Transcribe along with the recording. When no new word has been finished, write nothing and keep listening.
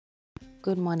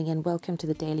Good morning and welcome to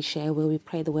the Daily Share, where we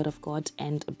pray the word of God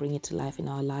and bring it to life in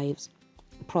our lives.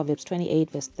 Proverbs 28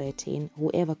 verse 13,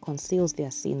 whoever conceals their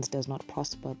sins does not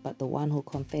prosper, but the one who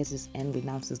confesses and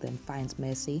renounces them finds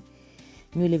mercy.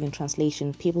 New Living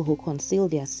Translation, people who conceal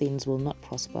their sins will not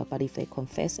prosper, but if they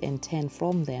confess and turn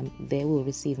from them, they will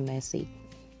receive mercy.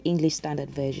 English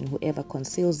Standard Version, whoever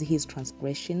conceals his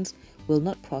transgressions will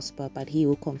not prosper, but he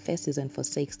who confesses and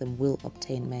forsakes them will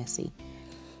obtain mercy.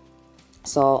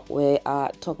 So we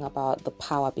are talking about the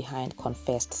power behind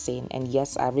confessed sin. And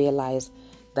yes, I realize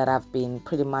that I've been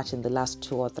pretty much in the last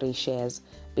 2 or 3 shares,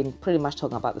 been pretty much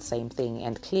talking about the same thing.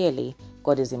 And clearly,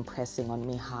 God is impressing on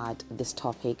me hard this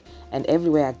topic. And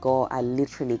everywhere I go, I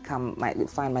literally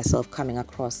find myself coming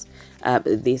across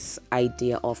this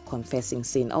idea of confessing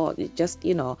sin. Or just,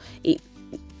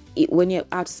 when you're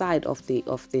outside of the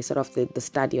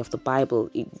study of the Bible,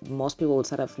 most people would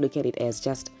sort of look at it as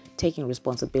just taking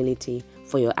responsibility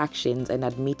for your actions and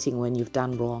admitting when you've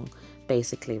done wrong,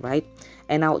 basically, right?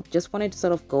 And I just wanted to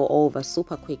sort of go over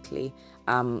super quickly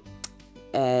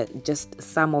just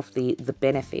some of the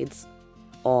benefits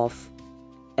of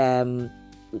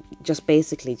just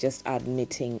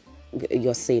admitting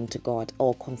your sin to God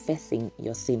or confessing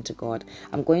your sin to God.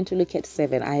 I'm going to look at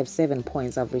 7. I have 7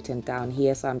 points I've written down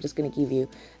here, so I'm just going to give you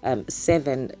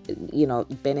 7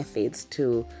 benefits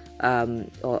to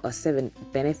or 7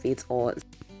 benefits or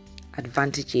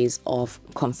advantages of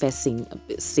confessing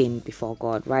sin before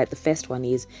God, right? The first one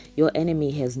is your enemy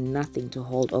has nothing to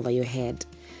hold over your head.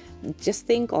 Just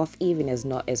think of even as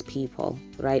not as people,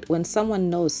 right? When someone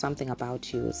knows something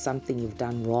about you, something you've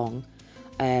done wrong,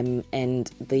 and and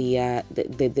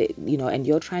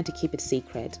you're trying to keep it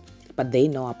secret, but they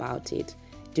know about it.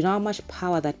 Do you know how much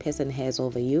power that person has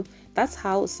over you? That's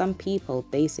how some people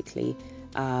basically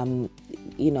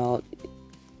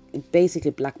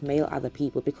blackmail other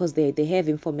people, because they have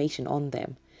information on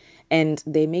them, and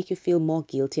they make you feel more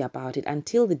guilty about it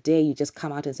until the day you just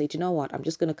come out and say, do you know what, I'm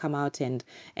just going to come out and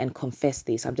confess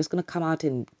this. I'm just going to come out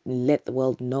and let the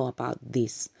world know about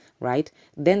this, right?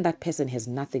 Then that person has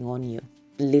nothing on you,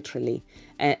 literally.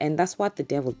 And that's what the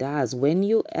devil does. When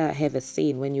you have a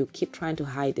sin, when you keep trying to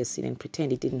hide a sin and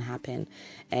pretend it didn't happen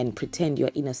and pretend you're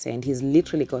innocent, he's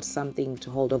literally got something to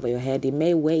hold over your head. He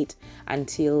may wait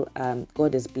until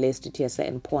God has blessed you to a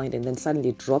certain point and then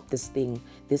suddenly drop this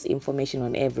information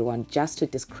on everyone, just to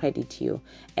discredit you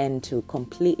and to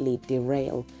completely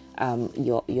derail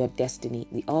your destiny.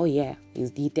 Oh yeah,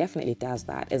 he definitely does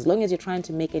that. As long as you're trying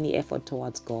to make any effort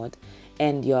towards God,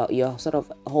 and you're sort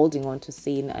of holding on to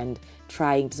sin and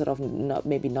trying to sort of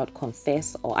not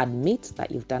confess or admit that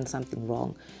you've done something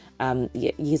wrong,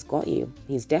 he's got you.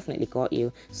 He's definitely got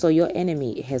you. So your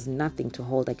enemy has nothing to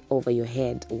hold over your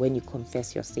head when you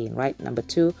confess your sin, right? Number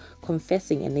 2,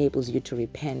 confessing enables you to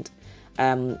repent.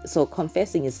 So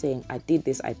confessing is saying, I did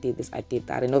this, I did this, I did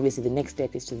that. And obviously the next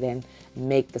step is to then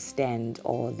make the stand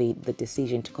or the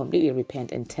decision to completely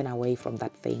repent and turn away from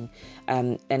that thing.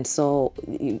 And so,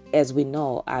 as we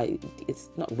know, it's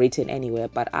not written anywhere,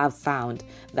 but I've found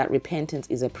that repentance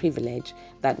is a privilege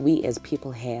that we as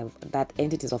people have, that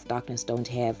entities of darkness don't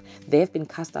have. They've been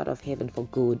cast out of heaven for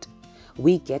good.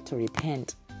 We get to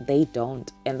repent. They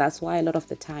don't. And that's why a lot of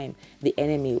the time the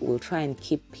enemy will try and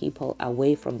keep people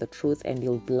away from the truth, and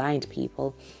he'll blind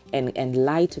people and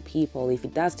lie to people. If he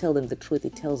does tell them the truth, he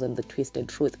tells them the twisted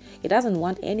truth. He doesn't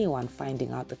want anyone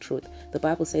finding out the truth. The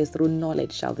Bible says, through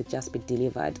knowledge shall the just be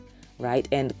delivered, right?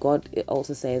 And God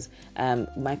also says,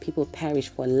 my people perish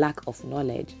for lack of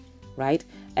knowledge, right?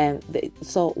 And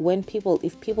so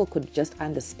if people could just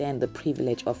understand the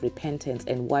privilege of repentance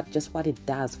and what it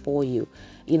does for you,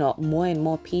 more and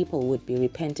more people would be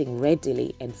repenting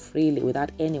readily and freely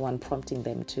without anyone prompting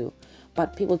them to.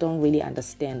 But people don't really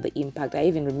understand the impact. I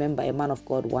even remember a man of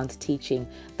God once teaching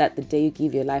that the day you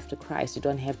give your life to Christ, you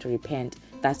don't have to repent.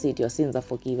 That's it. Your sins are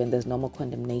forgiven. There's no more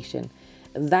condemnation.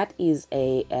 That is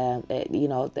that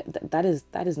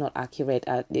is not accurate.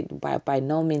 By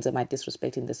no means am I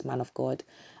disrespecting this man of God.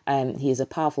 He is a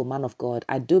powerful man of God.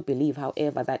 I do believe,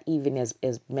 however, that even as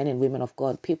men and women of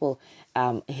God, people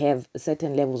have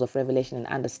certain levels of revelation and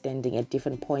understanding at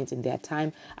different points in their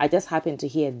time. I just happened to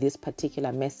hear this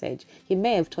particular message. He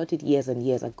may have taught it years and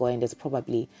years ago, and has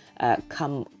probably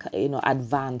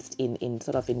advanced in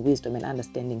wisdom and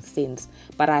understanding since.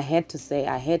 But I had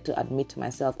to admit to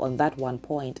myself on that one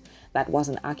point that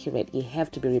wasn't accurate, you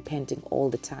have to be repenting all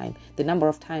the time. The number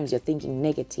of times you're thinking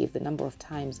negative, the number of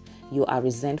times you are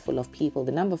resentful of people,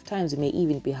 the number of times you may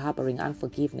even be harboring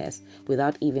unforgiveness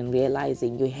without even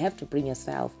realizing, you have to bring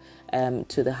yourself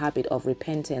to the habit of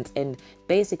repentance and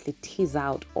basically tease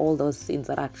out all those sins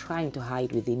that are trying to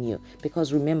hide within you.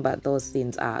 Because remember, those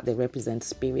sins they represent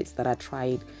spirits that are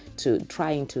trying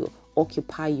to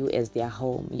occupy you as their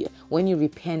home. When you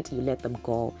repent, you let them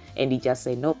go and you just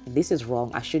say, nope, this is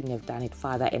wrong, I shouldn't have done it,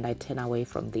 Father, and I turn away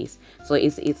from this. So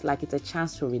it's like it's a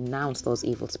chance to renounce those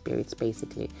evil spirits,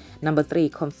 basically. Number 3,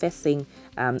 confessing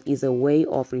is a way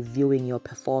of reviewing your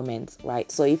performance, right?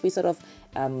 So if we sort of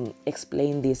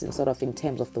explain this in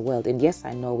terms of the world, and yes,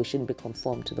 I know we shouldn't be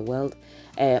conformed to the world,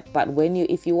 but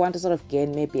if you want to sort of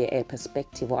gain maybe a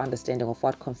perspective or understanding of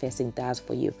what confessing does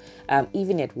for you,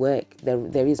 even at work,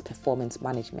 there is performance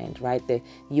management, right?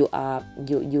 You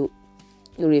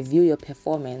review your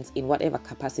performance in whatever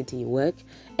capacity you work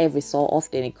every so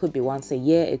often. It could be once a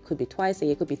year, it could be twice a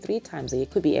year, it could be 3 times a year,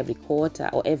 it could be every quarter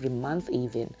or every month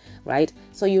even, right?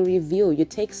 So you review, you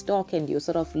take stock, and you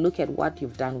sort of look at what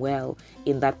you've done well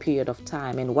in that period of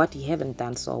time and what you haven't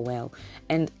done so well.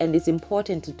 And it's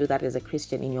important to do that as a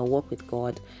Christian in your walk with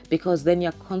God, because then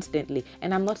you're constantly,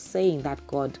 and I'm not saying that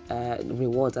God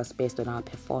rewards us based on our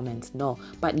performance, no,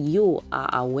 but you are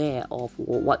aware of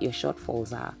what your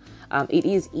shortfalls are. It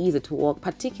is easy to walk,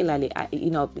 particularly,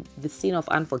 the sin of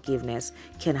unforgiveness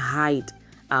can hide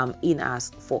in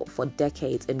us for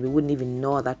decades, and we wouldn't even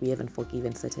know that we haven't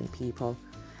forgiven certain people.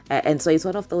 And so it's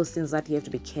one of those things that you have to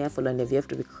be careful, and you have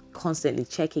to be constantly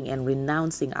checking and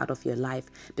renouncing out of your life,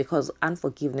 because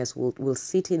unforgiveness will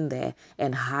sit in there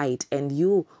and hide, and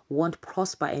you won't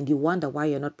prosper, and you wonder why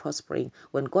you're not prospering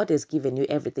when God has given you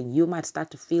everything. You might start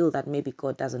to feel that maybe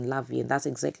God doesn't love you, and that's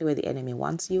exactly where the enemy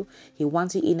wants you. He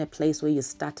wants you in a place where you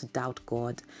start to doubt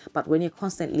God. But when you're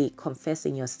constantly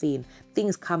confessing your sin,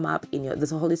 things come up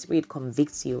the Holy Spirit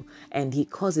convicts you, and he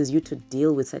causes you to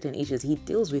deal with certain issues. He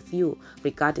deals with you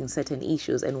regarding certain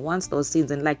issues, and once those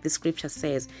sins, and like the scripture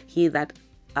says, he that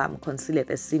concealeth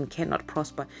a sin cannot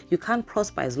prosper. You can't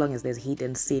prosper as long as there's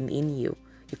hidden sin in you.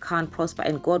 You can't prosper,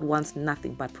 and God wants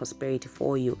nothing but prosperity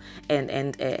for you.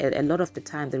 And a lot of the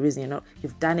time, the reason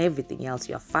you've done everything else,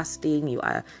 you're fasting, you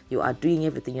are doing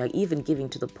everything, you're even giving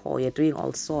to the poor, you're doing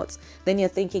all sorts. Then you're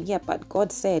thinking, yeah, but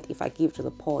God said if I give to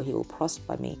the poor, he will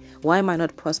prosper me. Why am I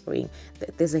not prospering?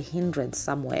 There's a hindrance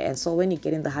somewhere. And so when you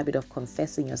get in the habit of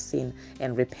confessing your sin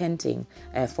and repenting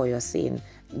for your sin,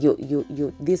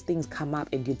 these things come up,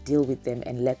 and you deal with them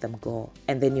and let them go,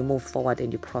 and then you move forward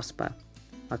and you prosper.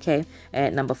 Okay.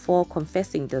 Number 4,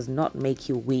 confessing does not make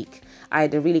you weak. I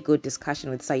had a really good discussion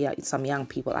with some young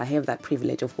people. I have that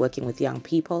privilege of working with young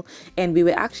people, and we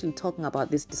were actually talking about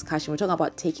this discussion. We're talking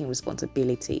about taking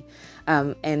responsibility,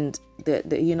 and there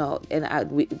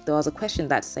was a question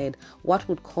that said, what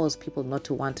would cause people not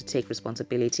to want to take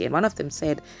responsibility? And one of them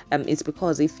said, it's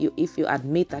because if you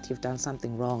admit that you've done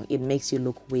something wrong, it makes you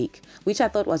look weak, which I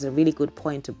thought was a really good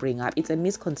point to bring up. It's a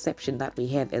misconception that we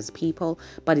have as people,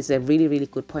 but it's a really, really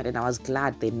good point, and I was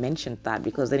glad they mentioned that,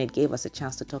 because then it gave us a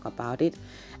chance to talk about it.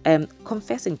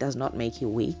 Confessing does not make you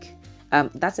weak.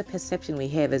 That's a perception we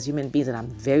have as human beings, and I'm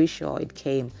very sure it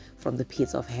came from the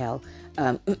pits of hell.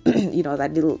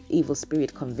 That little evil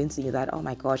spirit convincing you that, oh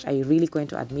my gosh, are you really going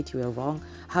to admit you were wrong?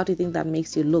 How do you think that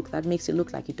makes you look? That makes you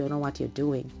look like you don't know what you're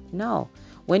doing. No.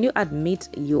 When you admit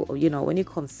when you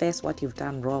confess what you've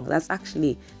done wrong, that's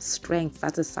actually strength.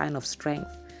 That's a sign of strength.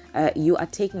 You are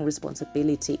taking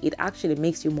responsibility. It actually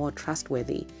makes you more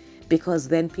trustworthy, because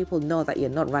then people know that you're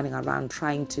not running around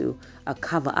trying to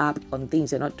cover up on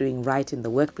things you're not doing right in the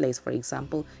workplace, for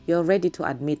example. You're ready to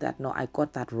admit that, no, I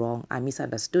got that wrong. I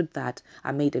misunderstood that.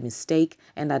 I made a mistake,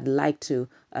 and I'd like to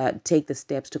take the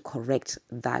steps to correct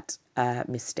that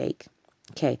mistake.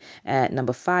 Okay.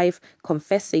 Number 5,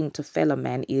 confessing to fellow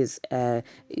men is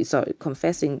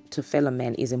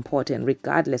important,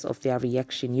 regardless of their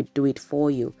reaction. You do it for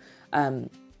you.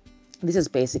 This is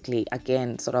basically,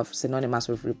 again, sort of synonymous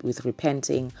with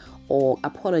repenting or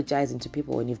apologizing to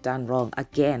people when you've done wrong.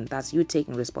 Again, that's you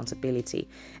taking responsibility.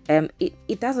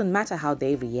 It doesn't matter how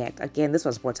they react. Again, this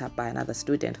was brought up by another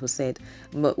student who said,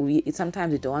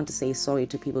 sometimes you don't want to say sorry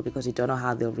to people because you don't know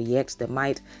how they'll react. They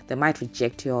might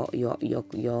reject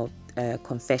your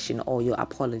confession or your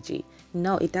apology.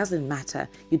 No, it doesn't matter.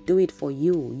 You do it for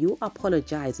you. You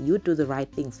apologize. You do the right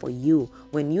thing for you.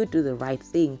 When you do the right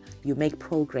thing, you make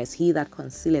progress. He that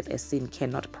concealeth a sin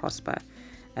cannot prosper.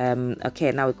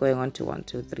 Okay, now we're going on to 1,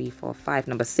 2, 3, 4, 5.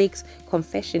 Number 6,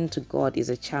 confession to God is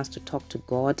a chance to talk to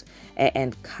God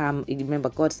and come. Remember,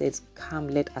 God says, "Come,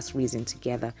 let us reason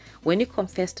together." When you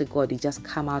confess to God, you just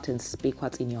come out and speak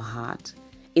what's in your heart.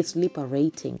 It's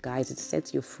liberating, guys. It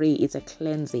sets you free. It's a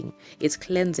cleansing. It's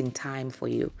cleansing time for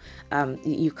you.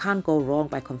 You can't go wrong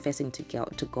by confessing to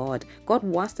God. God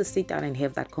wants to sit down and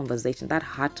have that conversation, that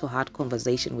heart-to-heart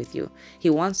conversation with you. He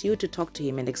wants you to talk to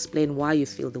him and explain why you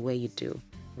feel the way you do,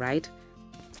 right?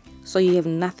 So you have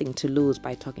nothing to lose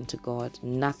by talking to God,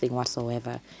 nothing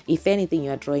whatsoever. If anything,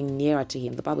 you are drawing nearer to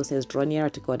him. The Bible says, draw nearer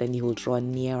to God and he will draw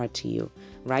nearer to you,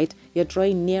 right? You're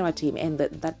drawing nearer to him, and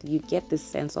that you get this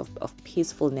sense of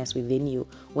peacefulness within you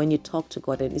when you talk to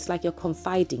God, and it's like you're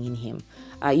confiding in him.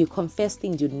 You confess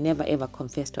things you'd never ever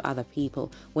confess to other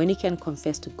people. When you can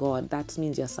confess to God, that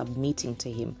means you're submitting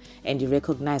to him, and you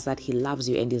recognize that he loves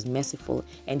you and is merciful,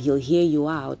 and he'll hear you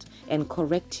out and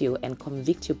correct you and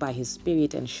convict you by his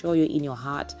spirit and show you in your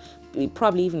heart,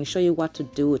 probably even show you what to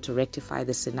do to rectify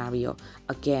the scenario.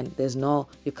 Again,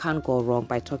 you can't go wrong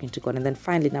by talking to God. And then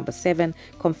finally, number 7,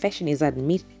 confession is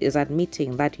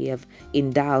admitting that you have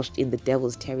indulged in the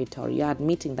devil's territory. You're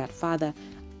admitting that, Father,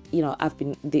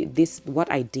 what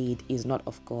I did is not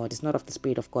of God. It's not of the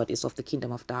Spirit of God. It's of the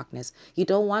kingdom of darkness. You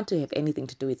don't want to have anything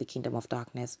to do with the kingdom of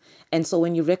darkness. And so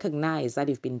when you recognize that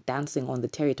you've been dancing on the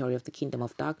territory of the kingdom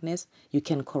of darkness, you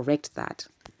can correct that.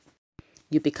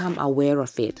 You become aware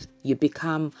of it. You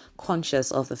become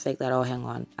conscious of the fact that, oh, hang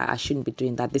on, I shouldn't be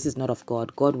doing that. This is not of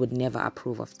God. God would never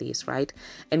approve of this, right?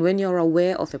 And when you're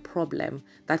aware of a problem,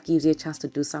 that gives you a chance to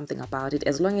do something about it.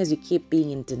 As long as you keep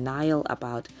being in denial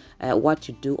about what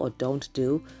you do or don't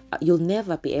do, you'll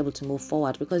never be able to move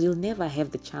forward, because you'll never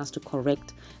have the chance to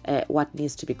correct what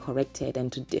needs to be corrected,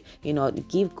 and to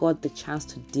give God the chance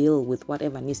to deal with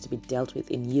whatever needs to be dealt with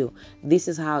in you. This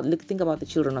is how, think about the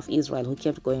children of Israel who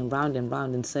kept going round and round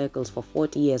in circles for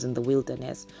 40 years in the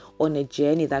wilderness on a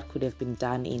journey that could have been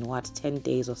done in 10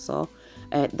 days or so.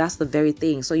 That's the very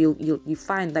thing. So you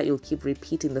find that you'll keep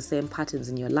repeating the same patterns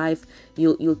in your life.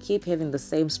 You'll keep having the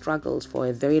same struggles for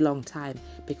a very long time,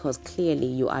 because clearly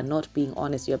you are not being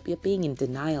honest. You're being in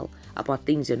denial about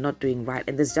things you're not doing right,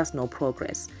 and there's just no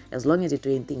progress. As long as you're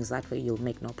doing things that way, you'll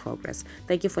make no progress.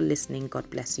 Thank you for listening. God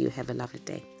bless you. Have a lovely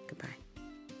day. Goodbye.